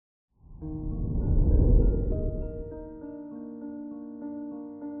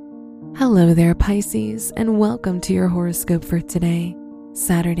Hello there, Pisces, and welcome to your horoscope for today,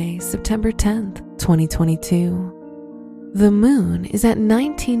 Saturday, September 10th, 2022. The moon is at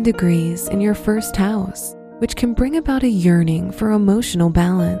 19 degrees in your first house, which can bring about a yearning for emotional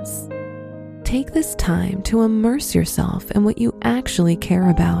balance. Take this time to immerse yourself in what you actually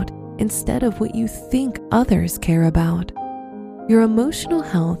care about instead of what you think others care about. Your emotional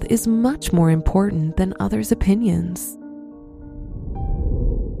health is much more important than others' opinions.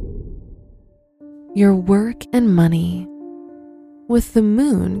 Your work and money. With the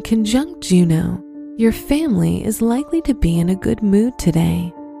moon conjunct Juno, your family is likely to be in a good mood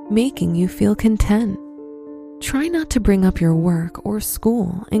today, making you feel content. Try not to bring up your work or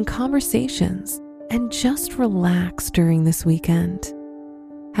school in conversations and just relax during this weekend.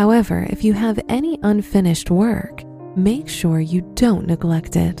 However, if you have any unfinished work, make sure you don't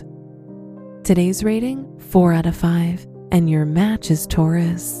neglect it. Today's rating, 4 out of 5, and your match is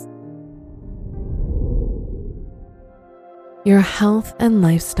Taurus. Your health and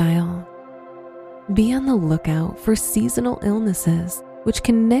lifestyle. Be on the lookout for seasonal illnesses which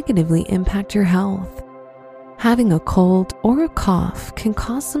can negatively impact your health. Having a cold or a cough can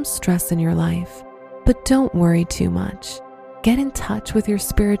cause some stress in your life, but don't worry too much. Get in touch with your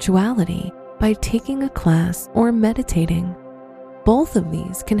spirituality by taking a class or meditating. Both of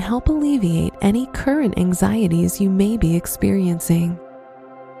these can help alleviate any current anxieties you may be experiencing.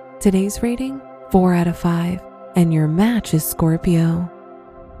 Today's rating, 4 out of 5, and your match is Scorpio.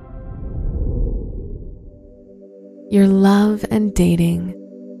 Your love and dating.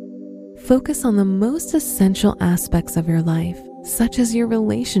 Focus on the most essential aspects of your life, such as your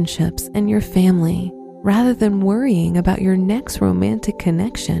relationships and your family, rather than worrying about your next romantic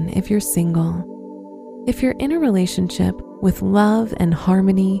connection if you're single. If you're in a relationship with love and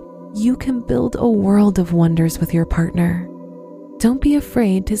harmony, you can build a world of wonders with your partner. Don't be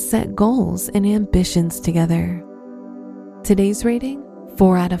afraid to set goals and ambitions together. Today's rating,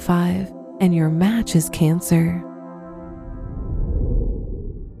 4 out of 5, and your match is Cancer.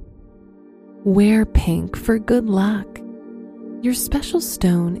 Wear pink for good luck. Your special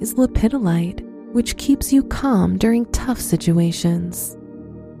stone is lepidolite, which keeps you calm during tough situations.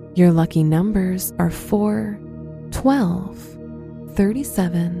 Your lucky numbers are 4, 12,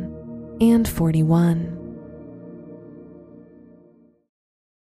 37, and 41.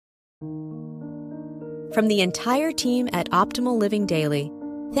 From the entire team at Optimal Living Daily,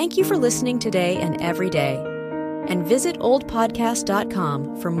 thank you for listening today and every day. And visit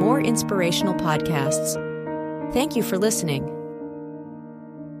oldpodcast.com for more inspirational podcasts. Thank you for listening.